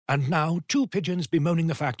And now, two pigeons bemoaning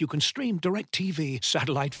the fact you can stream DirecTV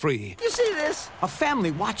satellite-free. You see this? A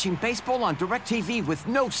family watching baseball on DirecTV with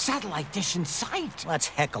no satellite dish in sight. Let's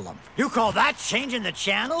heckle them. You call that changing the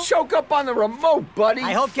channel? Choke up on the remote, buddy.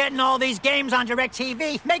 I hope getting all these games on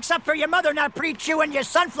DirecTV makes up for your mother not pre-chewing your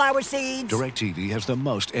sunflower seeds. DirecTV has the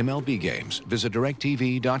most MLB games. Visit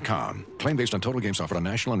DirecTV.com. Claim based on total games offered on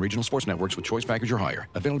national and regional sports networks with choice package or higher.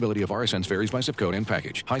 Availability of RSNs varies by zip code and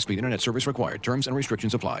package. High-speed internet service required. Terms and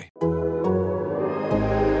restrictions apply. Hey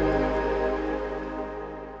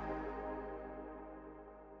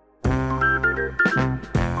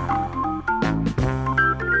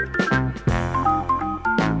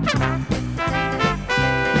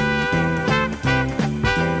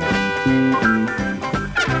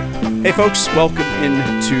folks, welcome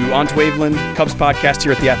into On to Waveland, Cubs podcast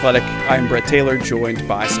here at The Athletic. I'm Brett Taylor, joined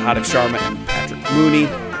by Sahadev Sharma and Patrick Mooney,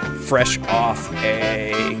 fresh off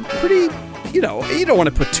a pretty, you don't want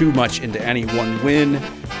to put too much into any one win,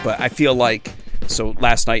 but I feel like, so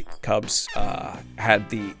last night Cubs had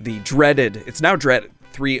the dreaded, it's now dreaded,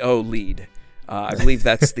 3-0 lead. I believe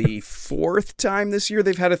that's the fourth time this year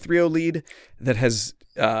they've had a 3-0 lead that has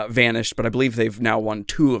vanished, but I believe they've now won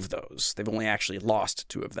two of those. They've only actually lost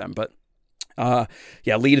two of them, but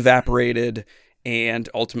lead evaporated, and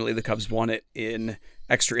ultimately the Cubs won it in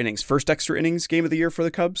extra innings. First extra innings game of the year for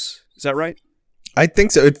the Cubs. Is that right? I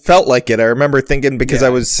think so. It felt like it. I remember thinking, because I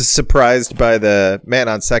was surprised by the man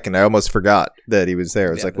on second. I almost forgot that he was there.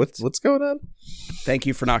 I was like, what's going on? Thank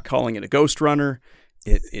you for not calling it a ghost runner.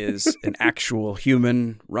 It is an actual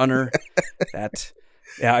human runner.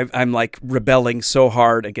 I'm like rebelling so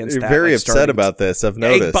hard against that. You're very upset about this. I've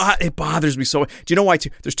noticed. It bothers me so much. Do you know why?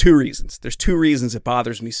 There's two reasons. There's two reasons it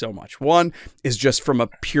bothers me so much. One is just from a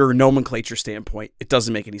pure nomenclature standpoint. It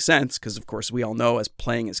doesn't make any sense because, of course, we all know as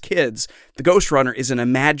playing as kids, the ghost runner is an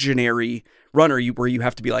imaginary runner where you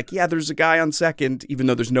have to be like, yeah, there's a guy on second, even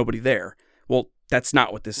though there's nobody there. Well, that's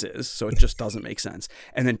not what this is, so it just doesn't make sense.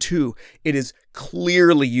 And then two, it is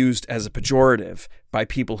clearly used as a pejorative by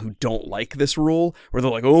people who don't like this rule, where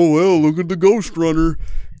they're like, oh, well, look at the ghost runner.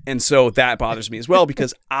 And so that bothers me as well,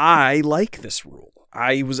 because I like this rule.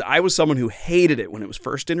 I was someone who hated it when it was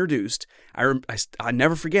first introduced. I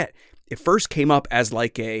never forget. It first came up as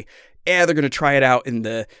like they're going to try it out in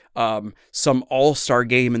the some all-star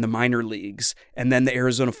game in the minor leagues, and then the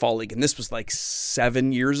Arizona Fall League. And this was like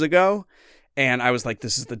 7 years ago. And I was like,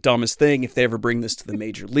 this is the dumbest thing. If they ever bring this to the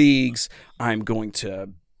major leagues, I'm going to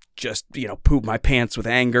just, poop my pants with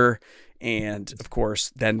anger. And of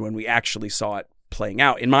course, then when we actually saw it playing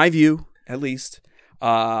out, in my view, at least,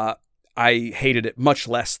 I hated it much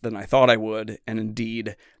less than I thought I would. And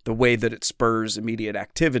indeed, the way that it spurs immediate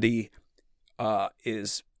activity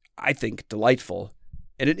is, I think, delightful.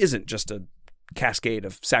 And it isn't just a cascade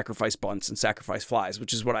of sacrifice bunts and sacrifice flies,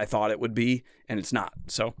 which is what I thought it would be. And it's not.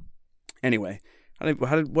 So anyway,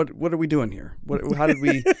 what are we doing here? How did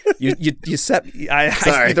we? You set. I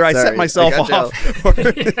set myself off. But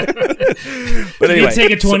anyway, you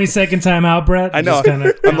take a 20-second time out, Brett. I know.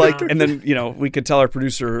 I'm like, and then we could tell our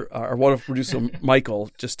producer, our wonderful producer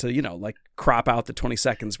Michael, just to like crop out the 20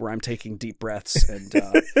 seconds where I'm taking deep breaths and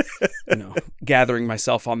gathering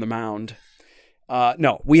myself on the mound.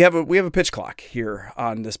 No, we have a pitch clock here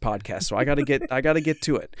on this podcast, so I gotta get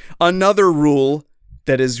to it. Another rule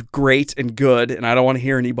that is great and good, and I don't want to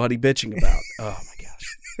hear anybody bitching about. Oh my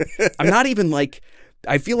gosh. I'm not even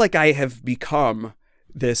I feel like I have become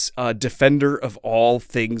this defender of all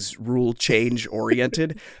things rule change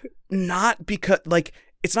oriented. Not because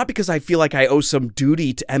it's not because I feel like I owe some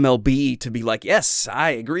duty to MLB to be like, yes, I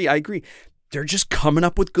agree. They're just coming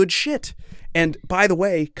up with good shit. And by the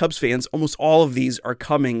way, Cubs fans, almost all of these are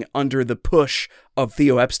coming under the push of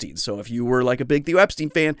Theo Epstein. So if you were like a big Theo Epstein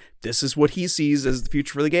fan, this is what he sees as the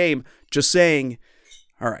future for the game. Just saying,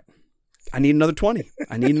 all right, I need another 20.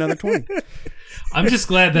 I'm just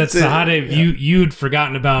glad that Sahadev, you'd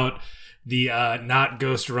forgotten about the not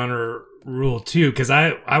ghost runner rule too, because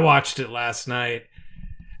I watched it last night.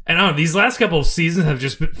 And I don't know, these last couple of seasons have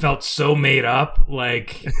just felt so made up. I love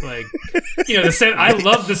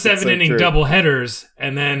the 7-inning double headers,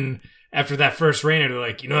 and then after that first rainer, they're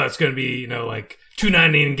like, that's going to be 2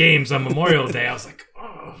 9-inning games on Memorial Day. I was like,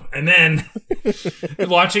 oh. And then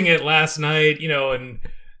watching it last night,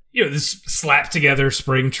 this slap together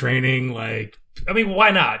spring training. Why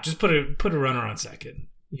not just put a runner on second?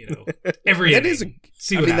 Every inning.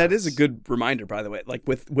 That is a good reminder, by the way. Like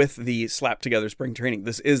with the slap together spring training,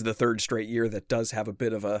 this is the third straight year that does have a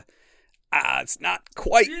bit of a it's not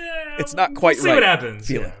quite right. See what happens.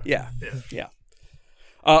 Feeling. Yeah.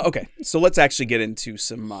 Okay, so let's actually get into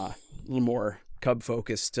some little more Cub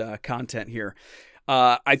focused content here.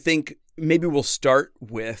 I think maybe we'll start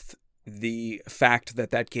with the fact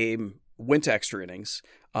that game went to extra innings,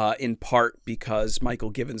 in part because Michael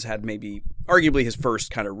Givens had maybe arguably his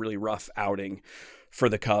first kind of really rough outing for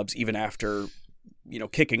the Cubs, even after,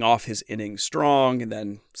 kicking off his inning strong, and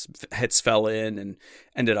then some hits fell in and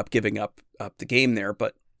ended up giving up the game there.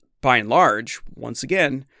 But by and large, once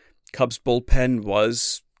again, Cubs bullpen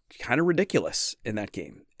was kind of ridiculous in that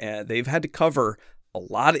game. They've had to cover a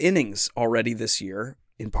lot of innings already this year,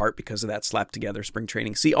 in part because of that slapped together spring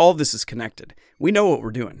training. See, all of this is connected. We know what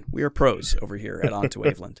we're doing. We are pros over here at On to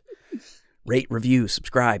Waveland. Rate, review,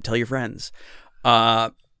 subscribe, tell your friends.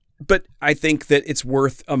 But I think that it's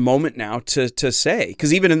worth a moment now to say,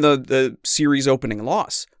 because even in the series opening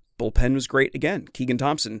loss, bullpen was great again. Keegan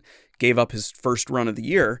Thompson gave up his first run of the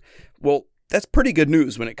year. Well, that's pretty good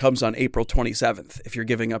news when it comes on April 27th, if you're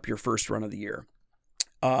giving up your first run of the year.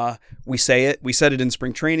 We said it in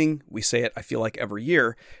spring training. We say it, I feel like, every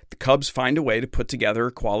year. The Cubs find a way to put together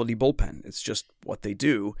a quality bullpen. It's just what they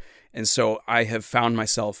do. And so I have found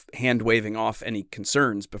myself hand waving off any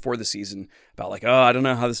concerns before the season about I don't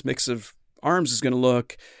know how this mix of arms is going to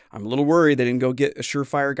look. I'm a little worried they didn't go get a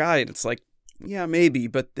surefire guy. And it's like, yeah, maybe,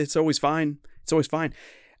 but it's always fine. It's always fine.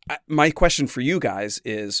 My question for you guys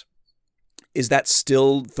is that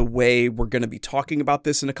still the way we're going to be talking about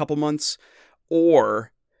this in a couple months?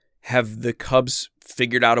 Or have the Cubs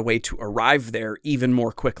figured out a way to arrive there even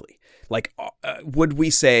more quickly? Would we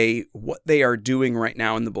say what they are doing right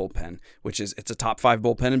now in the bullpen, which is it's a top 5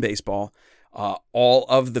 bullpen in baseball, all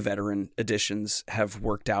of the veteran additions have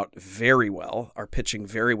worked out very well, are pitching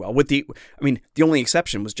very well. The only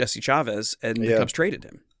exception was Jesse Chavez, and the Cubs traded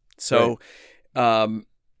him. So I'm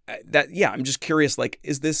just curious,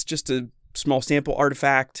 is this just a small sample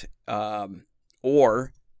artifact,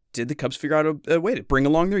 or did the Cubs figure out a way to bring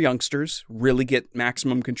along their youngsters, really get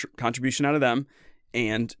maximum contribution out of them,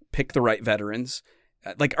 and pick the right veterans?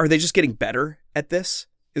 Are they just getting better at this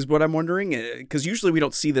is what I'm wondering? Because usually we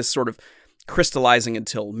don't see this sort of crystallizing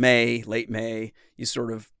until May, late May. You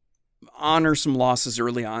sort of honor some losses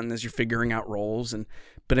early on as you're figuring out roles.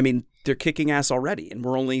 But they're kicking ass already, and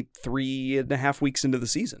we're only 3.5 weeks into the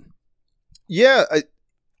season. Yeah,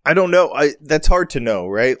 I don't know. That's hard to know,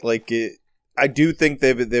 right? I do think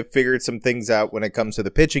they've figured some things out when it comes to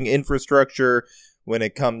the pitching infrastructure, when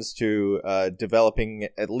it comes to developing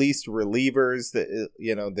at least relievers.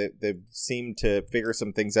 That they seem to figure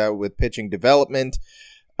some things out with pitching development,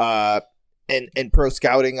 and pro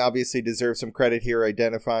scouting obviously deserves some credit here,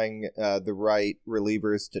 identifying the right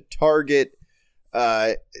relievers to target.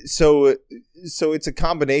 So it's a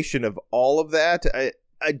combination of all of that.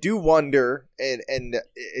 I do wonder, and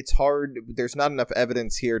it's hard. There's not enough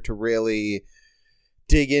evidence here to really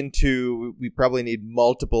dig into. We probably need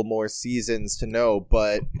multiple more seasons to know,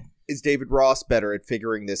 but is David Ross better at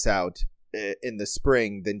figuring this out in the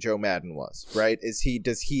spring than Joe Maddon was, right? Does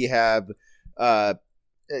he have a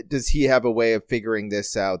way of figuring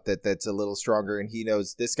this out that's a little stronger, and he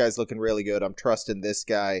knows this guy's looking really good. I'm trusting this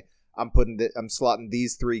guy. I'm slotting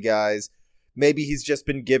these 3 guys. Maybe he's just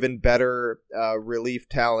been given better relief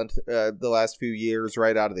talent the last few years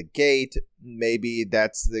right out of the gate. Maybe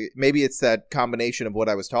it's that combination of what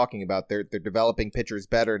I was talking about. They're developing pitchers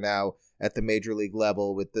better now at the major league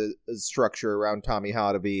level with the structure around Tommy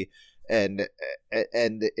Hotovy and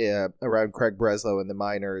around Craig Breslow in the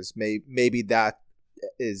minors. Maybe that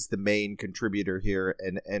is the main contributor here,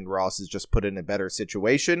 and Ross is just put in a better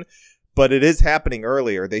situation. But it is happening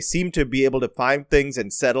earlier. They seem to be able to find things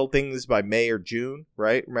and settle things by May or June,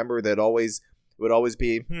 right? Remember that would always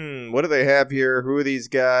be, what do they have here? Who are these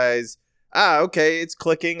guys? Okay, it's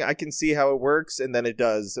clicking. I can see how it works. And then it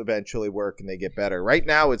does eventually work and they get better. Right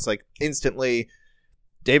now, it's instantly,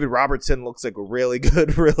 David Robertson looks like a really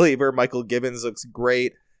good reliever. Michael Givens looks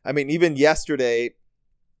great. Even yesterday,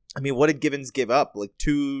 what did Givens give up?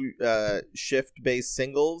 2 shift-based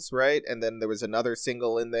singles, right? And then there was another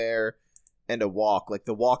single in there and a walk.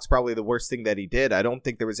 The walk's probably the worst thing that he did. I don't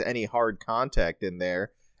think there was any hard contact in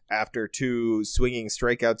there after 2 swinging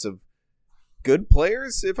strikeouts of good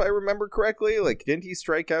players, if I remember correctly. Didn't he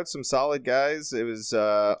strike out some solid guys? It was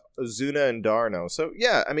Ozuna and Darno. So,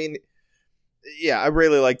 yeah, I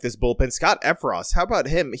really like this bullpen. Scott Effross, how about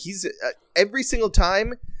him? He's every single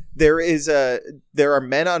time there are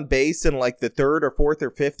men on base in the 3rd or 4th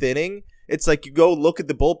or 5th inning. It's you go look at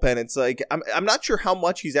the bullpen. It's I'm not sure how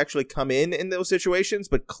much he's actually come in those situations,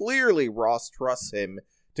 but clearly Ross trusts him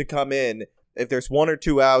to come in. If there's 1 or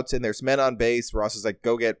 2 outs and there's men on base, Ross is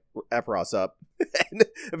go get Effross up. And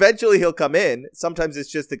eventually he'll come in. Sometimes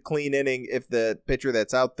it's just a clean inning if the pitcher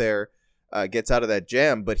that's out there gets out of that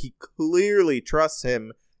jam, but he clearly trusts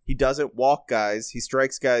him He doesn't walk guys. He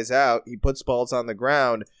strikes guys out. He puts balls on the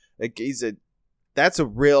ground. Like, that's a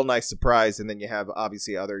real nice surprise. And then you have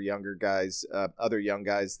obviously other young guys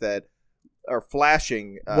that are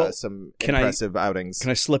flashing some impressive outings. Can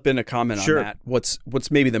I slip in a comment Sure. on that?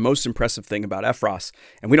 What's maybe the most impressive thing about Effross,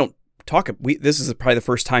 and we don't talk. This is probably the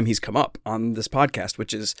first time he's come up on this podcast,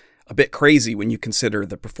 which is a bit crazy when you consider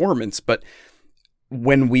the performance. But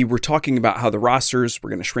when we were talking about how the rosters were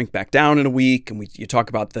going to shrink back down in a week, and you talk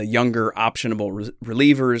about the younger optionable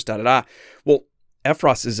relievers, Well,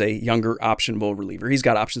 Effross is a younger optionable reliever. He's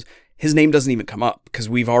got options. His name doesn't even come up because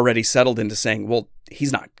we've already settled into saying, well,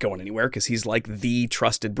 he's not going anywhere because he's like the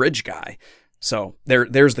trusted bridge guy. So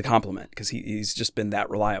there's the compliment because he's just been that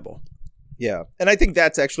reliable. Yeah, and I think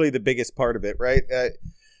that's actually the biggest part of it, right?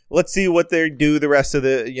 Let's see what they do the rest of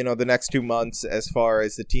the next 2 months as far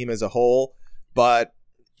as the team as a whole. But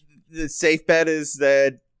the safe bet is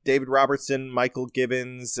that David Robertson, Michael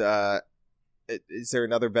Gibbons, is there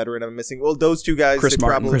another veteran I'm missing? Well, those two guys, Chris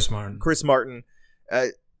Martin.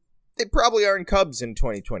 They probably aren't Cubs in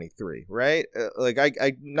 2023, right?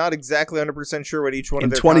 I'm not exactly 100% sure what each one of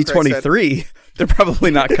their contracts said. In 2023, they're probably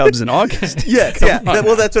not Cubs in August. Yeah.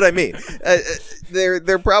 Well, that's what I mean.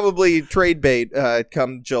 They're probably trade bait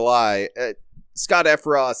come July. Scott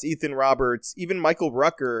Effross, Ethan Roberts, even Michael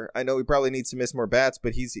Rucker. I know he probably needs to miss more bats,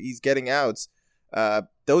 but he's getting outs.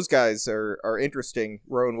 Those guys are interesting.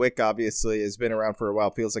 Rowan Wick obviously has been around for a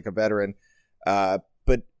while, feels like a veteran.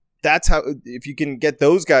 But that's how, if you can get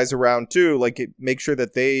those guys around too, make sure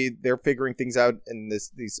that they're figuring things out in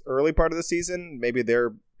this early part of the season. Maybe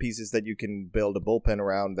they're pieces that you can build a bullpen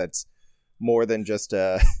around. That's more than just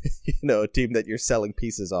a team that you're selling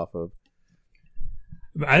pieces off of.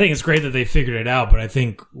 I think it's great that they figured it out, but I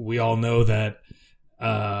think we all know that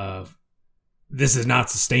this is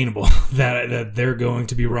not sustainable. that they're going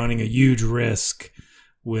to be running a huge risk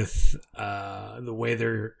with the way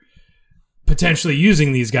they're potentially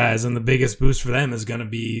using these guys, and the biggest boost for them is going to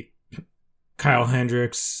be Kyle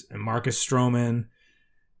Hendricks and Marcus Stroman,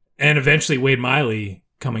 and eventually Wade Miley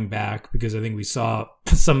coming back, because I think we saw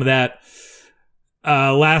some of that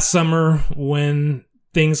last summer when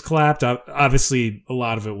things clapped. Obviously, a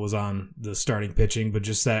lot of it was on the starting pitching, but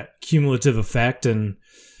just that cumulative effect. And,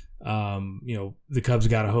 the Cubs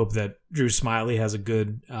got to hope that Drew Smyly has a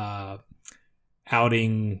good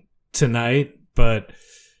outing tonight. But,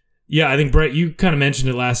 yeah, I think, Brett, you kind of mentioned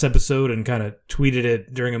it last episode and kind of tweeted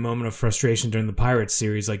it during a moment of frustration during the Pirates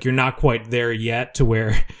series. Like, you're not quite there yet to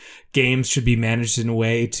where games should be managed in a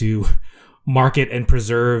way to market and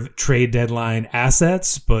preserve trade deadline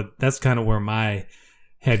assets. But that's kind of where my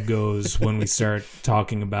head goes when we start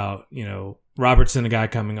talking about, Robertson, a guy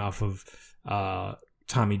coming off of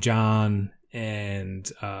Tommy John, and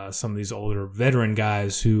some of these older veteran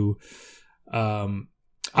guys who,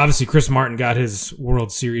 obviously Chris Martin got his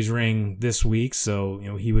World Series ring this week, so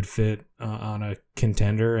he would fit on a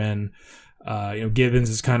contender, and Gibbons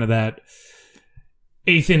is kind of that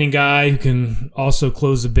eighth inning guy who can also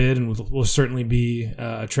close a bid and will certainly be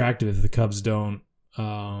attractive if the Cubs don't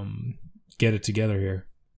get it together here.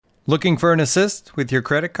 Looking for an assist with your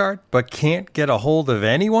credit card but can't get a hold of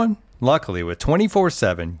anyone? Luckily, with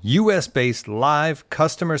 24/7 U.S.-based live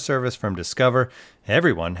customer service from Discover,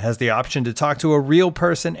 everyone has the option to talk to a real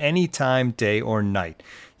person anytime, day or night.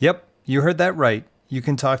 Yep, you heard that right. You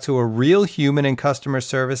can talk to a real human in customer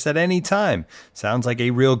service at any time. Sounds like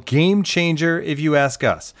a real game changer if you ask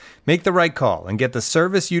us. Make the right call and get the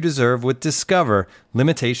service you deserve with Discover.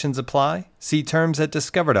 Limitations apply. See terms at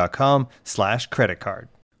discover.com/creditcard.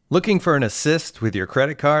 Looking for an assist with your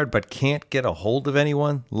credit card but can't get a hold of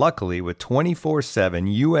anyone? Luckily, with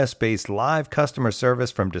 24/7 U.S.-based live customer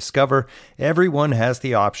service from Discover, everyone has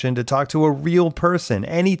the option to talk to a real person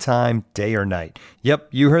anytime, day or night. Yep,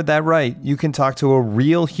 you heard that right. You can talk to a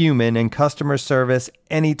real human in customer service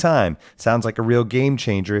anytime. Sounds like a real game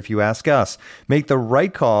changer if you ask us. Make the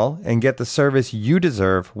right call and get the service you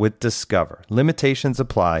deserve with Discover. Limitations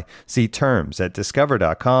apply. See terms at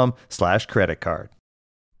discover.com/creditcard.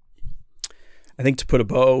 I think to put a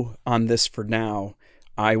bow on this for now,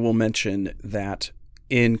 I will mention that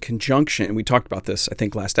in conjunction, and we talked about this, I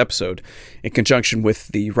think, last episode, in conjunction with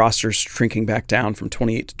the rosters shrinking back down from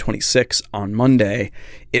 28 to 26 on Monday,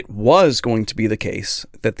 it was going to be the case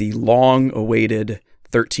that the long-awaited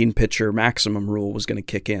 13-pitcher maximum rule was going to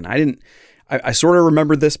kick in. I sort of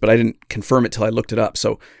remembered this, but I didn't confirm it till I looked it up.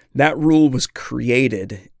 So that rule was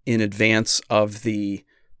created in advance of the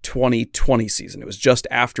 2020 season. It was just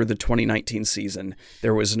after the 2019 season.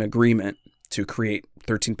 There was an agreement to create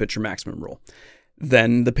 13-pitcher maximum rule.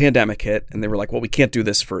 Then the pandemic hit, and they were like, well, we can't do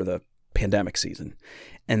this for the pandemic season.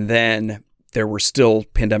 And then there were still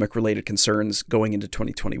pandemic-related concerns going into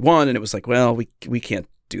 2021, and it was like, well, we can't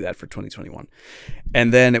do that for 2021.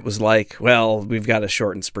 And then it was like, well, we've got to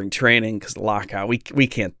shorten spring training because the lockout. We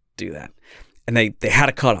can't do that. And they had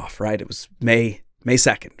a cutoff, right? It was May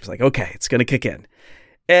 2nd. It was like, okay, it's going to kick in.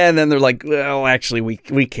 And then they're like, well, actually, we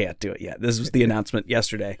can't do it yet. This was the announcement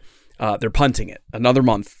yesterday. They're punting it another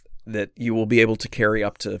month that you will be able to carry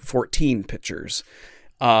up to 14 pitchers.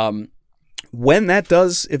 When that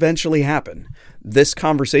does eventually happen, this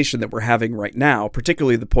conversation that we're having right now,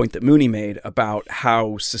 particularly the point that Mooney made about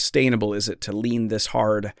how sustainable is it to lean this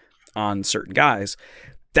hard on certain guys,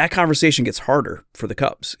 that conversation gets harder for the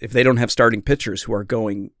Cubs if they don't have starting pitchers who are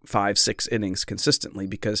going 5-6 innings consistently,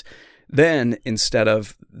 because then instead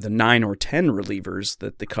of the 9 or 10 relievers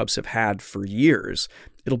that the Cubs have had for years,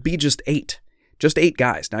 it'll be just 8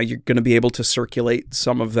 guys. Now you're going to be able to circulate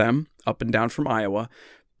some of them up and down from Iowa,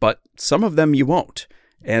 but some of them you won't.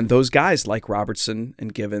 And those guys like Robertson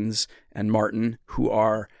and Givens and Martin, who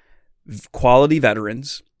are quality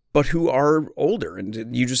veterans, but who are older,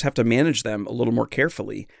 and you just have to manage them a little more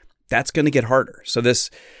carefully, that's going to get harder. So this,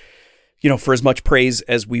 for as much praise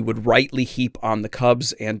as we would rightly heap on the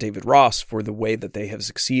Cubs and David Ross for the way that they have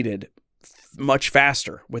succeeded much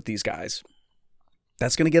faster with these guys,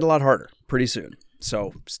 that's going to get a lot harder pretty soon.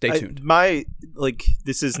 So stay tuned.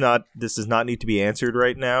 This does not need to be answered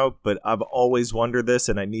right now, but I've always wondered this,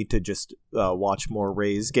 and I need to just watch more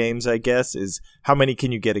Rays games, I guess, is how many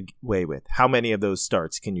can you get away with? How many of those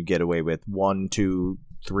starts can you get away with? 1, 2,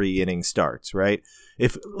 3 inning starts, right?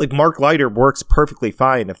 If Mark Leiter works perfectly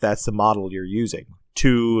fine if that's the model you're using.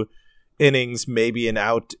 2 innings, maybe an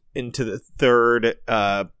out into the third,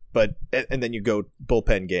 and then you go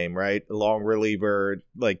bullpen game, right? A long reliever,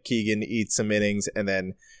 like Keegan eats some innings and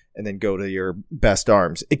then go to your best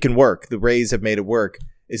arms. It can work. The Rays have made it work.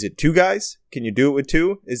 Is it 2 guys? Can you do it with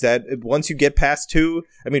 2? Is that once you get past 2?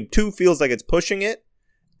 I mean, 2 feels like it's pushing it.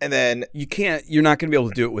 And then you're not going to be able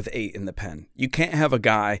to do it with 8 in the pen. You can't have a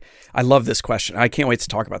guy. I love this question. I can't wait to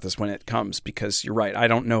talk about this when it comes, because you're right. I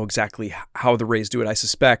don't know exactly how the Rays do it. I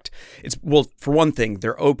suspect for one thing,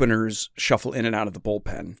 their openers shuffle in and out of the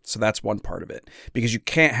bullpen. So that's one part of it, because you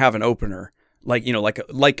can't have an opener like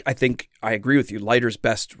I think I agree with you. Leiter's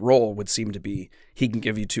best role would seem to be he can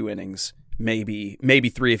give you 2 innings, maybe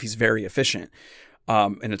 3 if he's very efficient.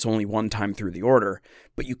 And it's only one time through the order,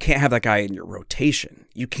 but you can't have that guy in your rotation.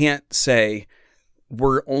 You can't say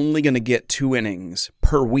we're only going to get 2 innings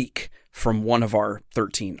per week from one of our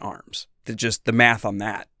 13 arms. The math on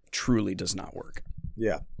that truly does not work.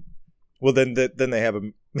 Yeah. Well, then they have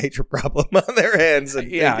a major problem on their hands. And,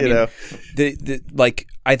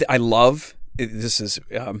 I love. This is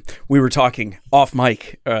we were talking off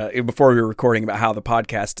mic before we were recording about how the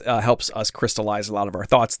podcast helps us crystallize a lot of our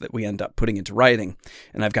thoughts that we end up putting into writing.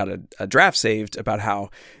 And I've got a draft saved about how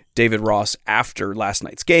David Ross, after last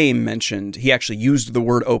night's game, mentioned he actually used the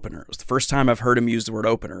word opener. It was the first time I've heard him use the word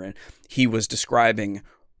opener, and he was describing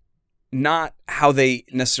not how they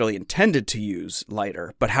necessarily intended to use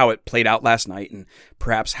Leiter, but how it played out last night, and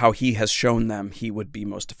perhaps how he has shown them he would be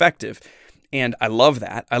most effective. And I love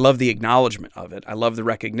that. I love the acknowledgement of it. I love the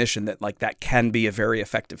recognition that that can be a very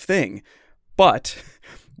effective thing. But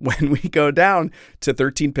when we go down to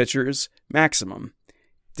 13 pitchers maximum,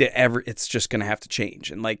 it's just going to have to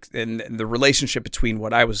change. And the relationship between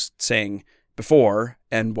what I was saying before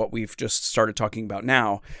and what we've just started talking about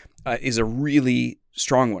now is a really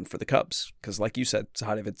strong one for the Cubs. Because like you said,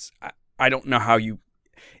 Sahadev, I don't know how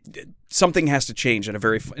something has to change in a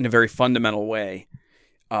very fundamental way.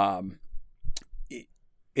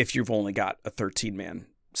 If you've only got a 13-man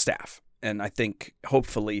staff. And I think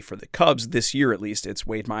hopefully for the Cubs this year, at least, it's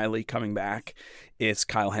Wade Miley coming back. It's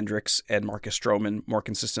Kyle Hendricks and Marcus Stroman more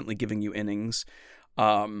consistently giving you innings.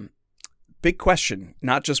 Big question,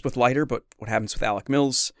 not just with Leiter, but what happens with Alec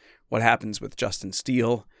Mills, what happens with Justin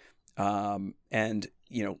Steele. We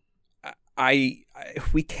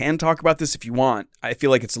can talk about this if you want. I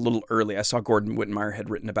feel like it's a little early. I saw Gordon Wittenmeyer had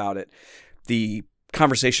written about it. The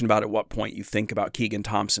conversation about at what point you think about Keegan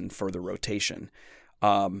Thompson for the rotation.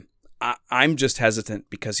 I'm just hesitant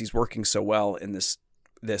because he's working so well in this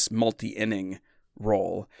multi-inning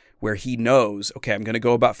role where he knows, okay, I'm going to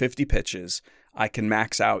go about 50 pitches. I can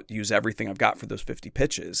max out, use everything I've got for those 50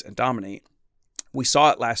 pitches and dominate. We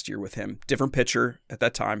saw it last year with him. Different pitcher at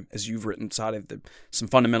that time, as you've written, Sahadev, some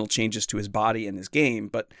fundamental changes to his body and his game.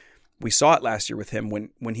 But we saw it last year with him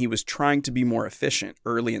when he was trying to be more efficient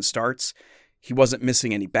early in starts. He wasn't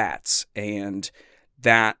missing any bats. And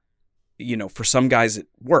that, for some guys it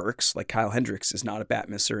works, like Kyle Hendricks is not a bat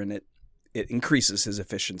misser, and it increases his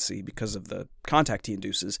efficiency because of the contact he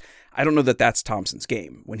induces. I don't know that that's Thompson's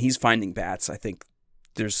game. When he's finding bats, I think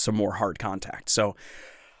there's some more hard contact. So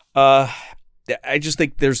I just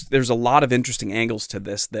think there's a lot of interesting angles to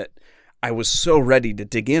this that I was so ready to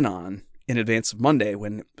dig in on in advance of Monday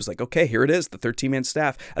when it was like, okay, here it is, the 13-man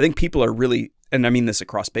staff. I think people are really, and I mean this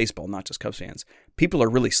across baseball, not just Cubs fans, people are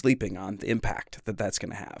really sleeping on the impact that that's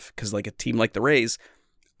going to have. Because like a team like the Rays,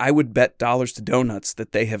 I would bet dollars to donuts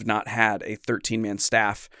that they have not had a 13-man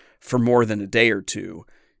staff for more than a day or two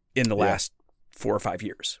in the last 4 or 5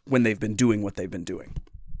 years when they've been doing what they've been doing.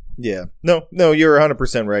 Yeah. No, you're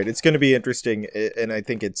 100% right. It's going to be interesting, and I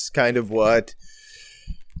think it's kind of what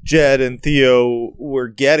Jed and Theo were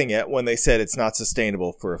getting at when they said it's not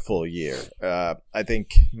sustainable for a full year. I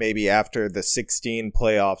think maybe after the 16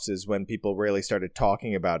 playoffs is when people really started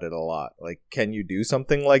talking about it a lot. Like, can you do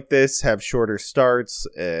something like this, have shorter starts?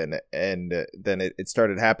 And then it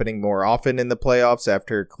started happening more often in the playoffs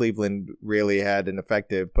after Cleveland really had an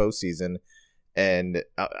effective postseason. And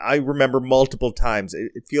I remember multiple times,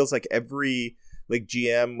 it feels like every like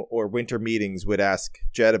GM or winter meetings would ask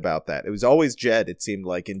Jed about that. It was always Jed, it seemed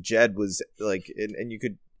like, and Jed was like, and you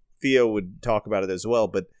could, Theo would talk about it as well,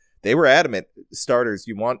 but they were adamant. Starters,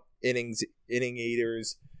 you want inning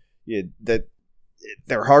eaters, that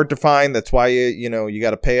they're hard to find. That's why you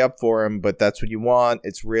got to pay up for them, but that's what you want.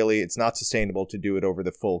 It's not sustainable to do it over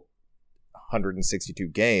the full 162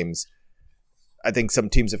 games. I think some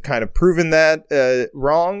teams have kind of proven that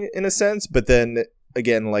wrong in a sense, but then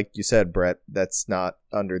again, like you said, Brett, that's not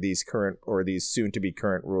under these current or these soon-to-be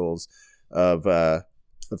current rules of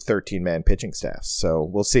 13-man pitching staffs. So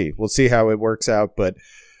we'll see. We'll see how it works out. But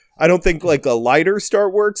I don't think like a lighter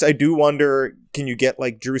start works. I do wonder, can you get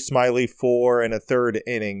like Drew Smyly 4 1/3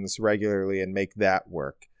 innings regularly and make that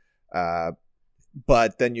work?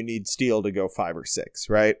 But then you need Steele to go 5 or 6,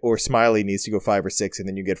 right? Or Smyly needs to go 5 or 6, and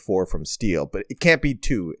then you get 4 from Steele. But it can't be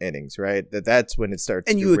 2 innings, right? That's when it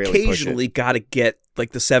starts. And to you really occasionally got to get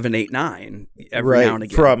like the 7, 8, 9 every now and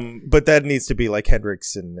again. But that needs to be like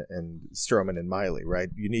Hendricks and Stroman and Miley, right?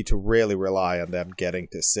 You need to really rely on them getting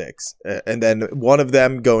to 6, and then one of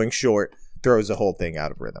them going short throws the whole thing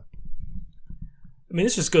out of rhythm. I mean,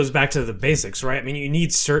 this just goes back to the basics, right? I mean, you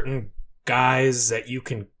need certain guys that you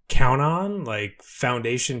can count on, like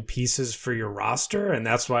foundation pieces for your roster, and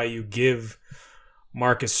that's why you give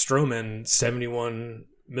Marcus Stroman $71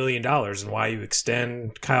 million, and why you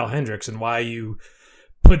extend Kyle Hendricks, and why you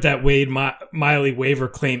put that Wade Miley waiver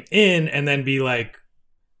claim in, and then be like,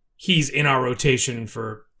 he's in our rotation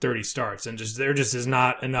for 30 starts, and there just is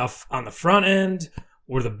not enough on the front end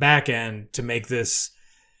or the back end to make this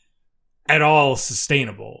at all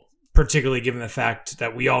sustainable, particularly given the fact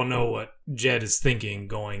that we all know what Jed is thinking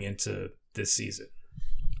going into this season.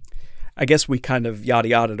 I guess we kind of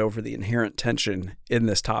yada-yada'd over the inherent tension in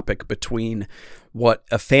this topic between what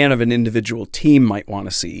a fan of an individual team might want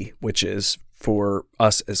to see, which is for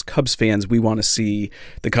us as Cubs fans, we want to see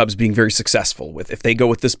the Cubs being very successful with, if they go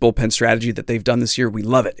with this bullpen strategy that they've done this year, we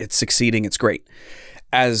love it. It's succeeding. It's great.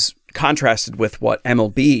 As contrasted with what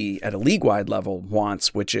MLB at a league-wide level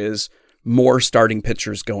wants, which is more starting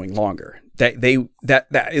pitchers going longer.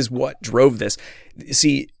 That is what drove this.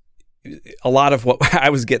 See, a lot of what I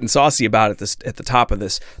was getting saucy about at the top of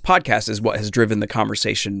this podcast is what has driven the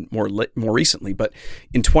conversation more recently. But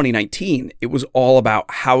in 2019, it was all about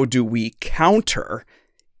how do we counter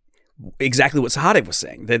exactly what Sahadev was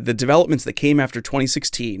saying. The developments that came after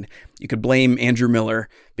 2016, you could blame Andrew Miller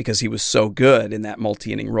because he was so good in that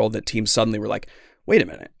multi-inning role that teams suddenly were like, wait a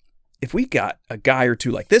minute. If we got a guy or two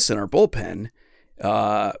like this in our bullpen,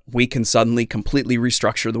 we can suddenly completely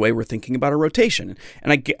restructure the way we're thinking about our rotation.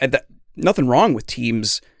 And I get nothing wrong with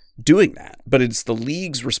teams doing that, but it's the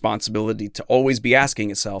league's responsibility to always be asking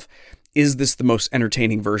itself, is this the most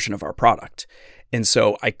entertaining version of our product? And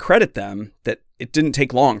so I credit them that it didn't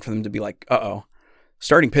take long for them to be like,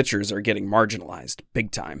 starting pitchers are getting marginalized big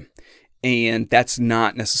time. And that's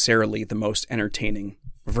not necessarily the most entertaining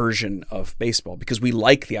version of baseball, because we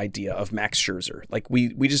like the idea of Max Scherzer. Like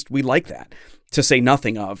we like that, to say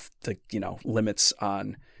nothing of the limits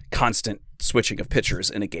on constant switching of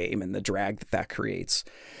pitchers in a game and the drag that creates.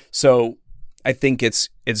 So I think it's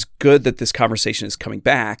good that this conversation is coming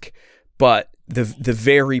back, but the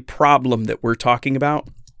very problem that we're talking about,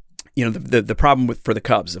 the problem for the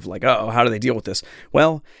Cubs of like, how do they deal with this?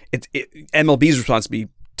 Well, MLB's response to be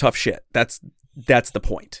tough shit. That's the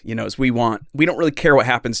point, is we don't really care what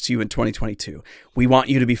happens to you in 2022. We want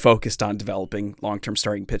you to be focused on developing long-term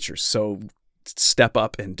starting pitchers. So step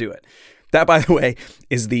up and do it. That, by the way,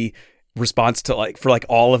 is the response to for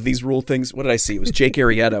all of these rule things. What did I see? It was Jake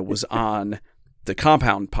Arrieta was on the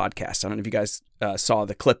Compound podcast. I don't know if you guys saw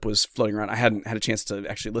the clip was floating around. I hadn't had a chance to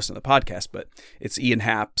actually listen to the podcast, but it's Ian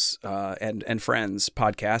Happ's and Friends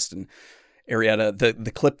podcast. And Arrieta,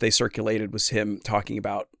 the clip they circulated was him talking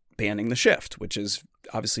about banning the shift, which is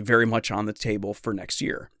obviously very much on the table for next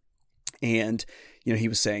year. And, he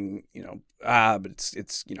was saying, but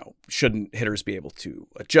it's shouldn't hitters be able to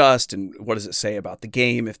adjust? And what does it say about the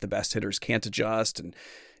game if the best hitters can't adjust? And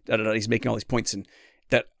he's making all these points and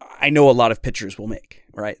that I know a lot of pitchers will make,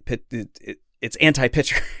 right? It's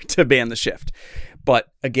anti-pitcher to ban the shift.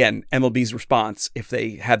 But again, MLB's response, if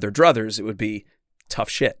they had their druthers, it would be tough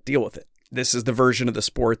shit, deal with it. This is the version of the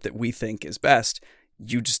sport that we think is best.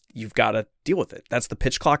 You've got to deal with it. That's the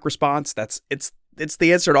pitch clock response. It's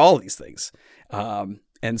the answer to all of these things.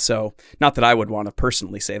 And so, not that I would want to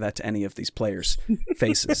personally say that to any of these players'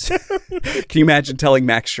 faces. Can you imagine telling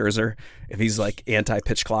Max Scherzer if he's like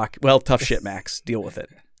anti-pitch clock? Well, tough shit, Max. Deal with it.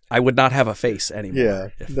 I would not have a face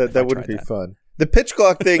anymore. Yeah, that wouldn't be fun. The pitch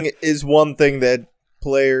clock thing is one thing that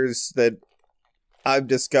players that I've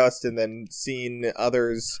discussed and then seen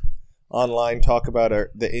others online talk about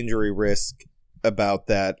the injury risk about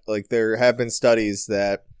that. Like, there have been studies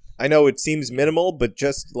that I know it seems minimal, but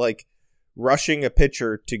just like rushing a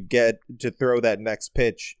pitcher to throw that next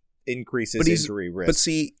pitch increases injury risk. But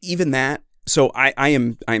see, even that, so I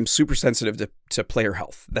am super sensitive to player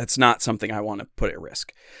health. That's not something I want to put at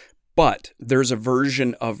risk. But there's a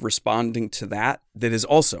version of responding to that is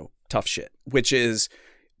also tough shit, which is,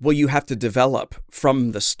 well, you have to develop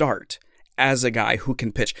from the start as a guy who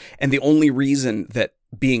can pitch. And the only reason that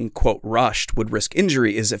being, quote, rushed would risk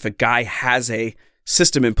injury is if a guy has a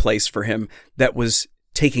system in place for him that was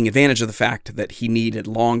taking advantage of the fact that he needed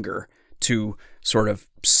longer to sort of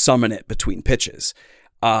summon it between pitches.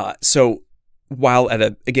 So while at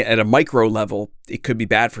a micro level, it could be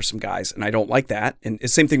bad for some guys, and I don't like that. And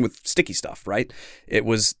it's the same thing with sticky stuff, right?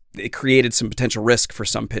 It created some potential risk for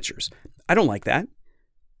some pitchers. I don't like that.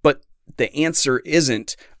 But the answer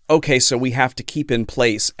isn't, okay, so we have to keep in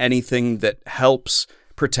place anything that helps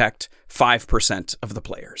protect 5% of the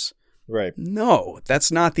players. Right. No,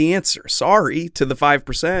 that's not the answer. Sorry to the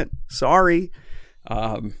 5%. Sorry.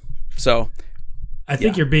 So I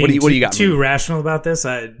think you're being too rational about this.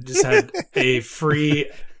 I just had a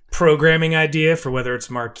free programming idea for whether it's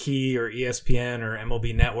Marquee or ESPN or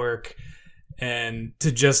MLB Network, and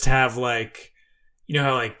to just have like, you know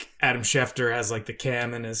how like Adam Schefter has like the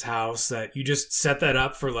cam in his house, that you just set that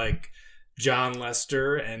up for like John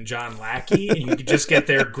Lester and John Lackey, and you could just get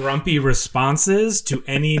their grumpy responses to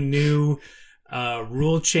any new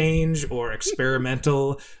rule change or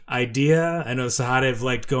experimental idea. I know Sahadev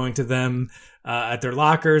liked going to them at their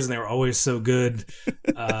lockers, and they were always so good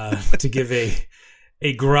to give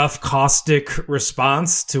a gruff, caustic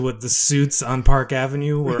response to what the suits on Park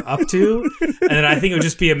Avenue were up to. And I think it would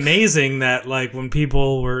just be amazing that like when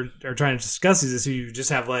people are trying to discuss these issues, you just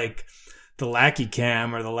have like the Lackey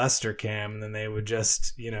cam or the Lester cam, and then they would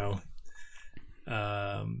just,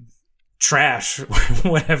 trash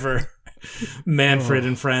whatever Manfred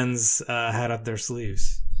and friends had up their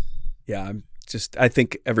sleeves. Yeah, I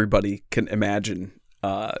think everybody can imagine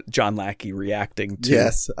John Lackey reacting to.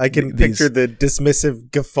 Yes, I can picture the dismissive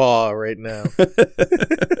guffaw right now.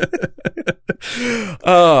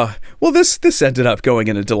 Well, this ended up going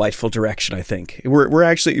in a delightful direction, I think. We're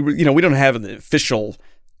actually, we don't have an official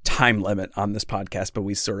time limit on this podcast, but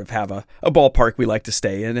we sort of have a ballpark we like to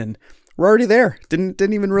stay in, and we're already there. Didn't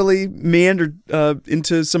even really meander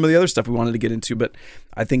into some of the other stuff we wanted to get into, but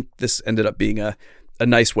I think this ended up being a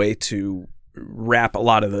nice way to wrap a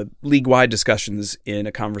lot of the league-wide discussions in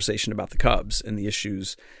a conversation about the Cubs and the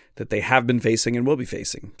issues that they have been facing and will be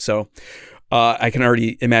facing. So I can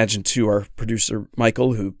already imagine too, our producer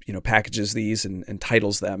Michael, who packages these and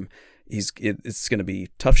titles them, it's going to be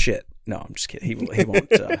tough shit. No, I'm just kidding. He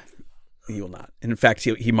won't. He will not. And in fact,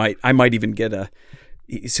 I might even get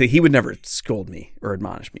so he would never scold me or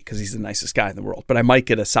admonish me because he's the nicest guy in the world. But I might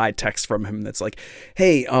get a side text from him that's like,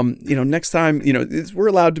 "Hey, next time, we're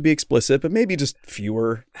allowed to be explicit, but maybe just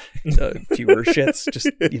fewer shits. Just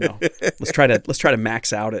let's try to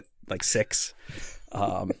max out at like 6."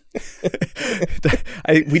 I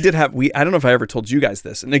don't know if I ever told you guys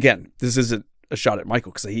this, and again, this isn't a shot at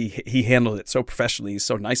Michael because he handled it so professionally. He's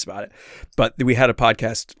so nice about it. But we had a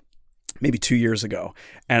podcast maybe 2 years ago,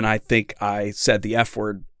 and I think I said the F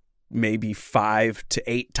word maybe 5 to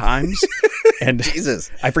 8 times. And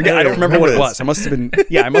Jesus, I forget. I don't remember what it was. I must have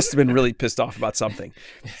been really pissed off about something.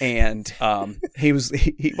 And he was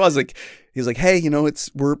like, hey,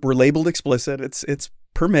 we're labeled explicit. It's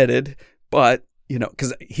permitted, but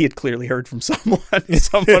because he had clearly heard from someone.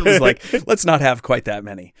 Someone was like, let's not have quite that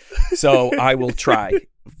many. So I will try,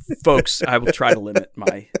 folks. I will try to limit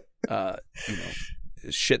my,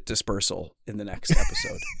 shit dispersal in the next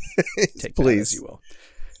episode. Take Please. that as you will.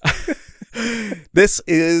 This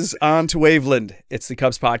is On to Waveland. It's the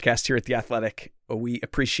Cubs podcast here at The Athletic. We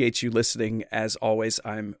appreciate you listening. As always,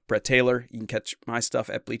 I'm Brett Taylor. You can catch my stuff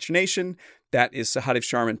at Bleacher Nation. That is Sahadev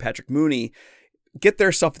Sharma, Patrick Mooney. Get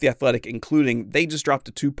their stuff at The Athletic, including they just dropped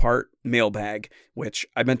a 2-part mailbag, which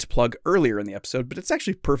I meant to plug earlier in the episode, but it's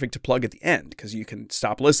actually perfect to plug at the end because you can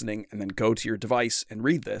stop listening and then go to your device and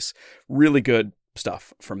read this. Really good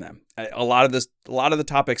stuff from them. A lot of the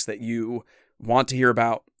topics that you want to hear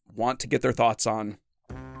about, want to get their thoughts on,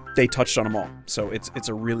 they touched on them all. So it's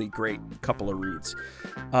a really great couple of reads.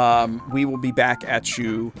 We will be back at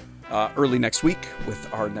you early next week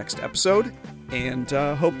with our next episode, and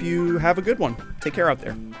hope you have a good one. Take care out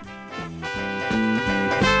there.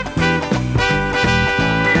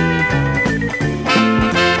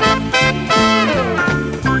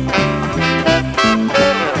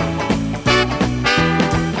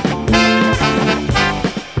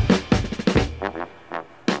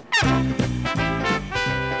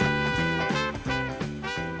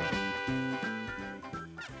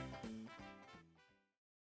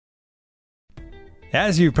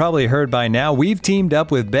 As you've probably heard by now, we've teamed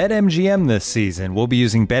up with BetMGM this season. We'll be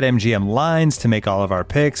using BetMGM lines to make all of our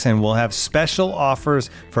picks, and we'll have special offers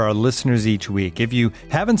for our listeners each week. If you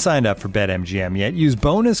haven't signed up for BetMGM yet, use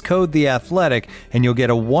bonus code THEATHLETIC, and you'll get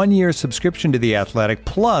a 1-year subscription to The Athletic,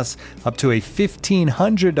 plus up to a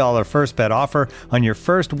 $1,500 first bet offer on your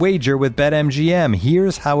first wager with BetMGM.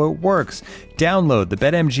 Here's how it works. Download the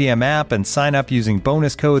BetMGM app and sign up using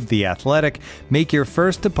bonus code THEATHLETIC. Make your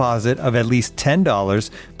first deposit of at least $10.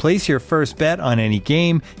 Place your first bet on any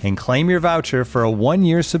game and claim your voucher for a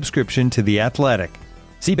 1-year subscription to The Athletic.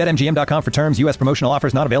 See BetMGM.com for terms. U.S. promotional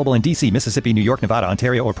offers not available in D.C., Mississippi, New York, Nevada,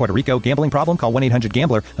 Ontario, or Puerto Rico. Gambling problem? Call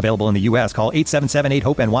 1-800-GAMBLER. Available in the U.S. Call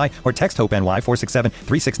 877-8-HOPE-NY or text HOPE-NY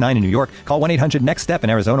 467-369 in New York. Call 1-800-NEXT-STEP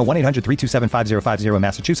in Arizona. 1-800-327-5050 in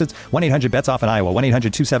Massachusetts. 1-800-BETS-OFF in Iowa.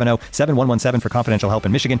 1-800-270-7117 for confidential help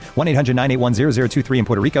in Michigan. 1-800-981-0023 in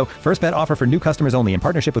Puerto Rico. First bet offer for new customers only in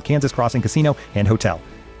partnership with Kansas Crossing Casino and Hotel.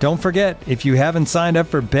 Don't forget, if you haven't signed up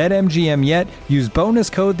for BetMGM yet, use bonus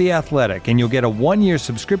code THEATHLETIC and you'll get a 1-year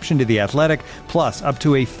subscription to The Athletic, plus up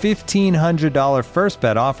to a $1,500 first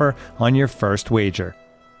bet offer on your first wager.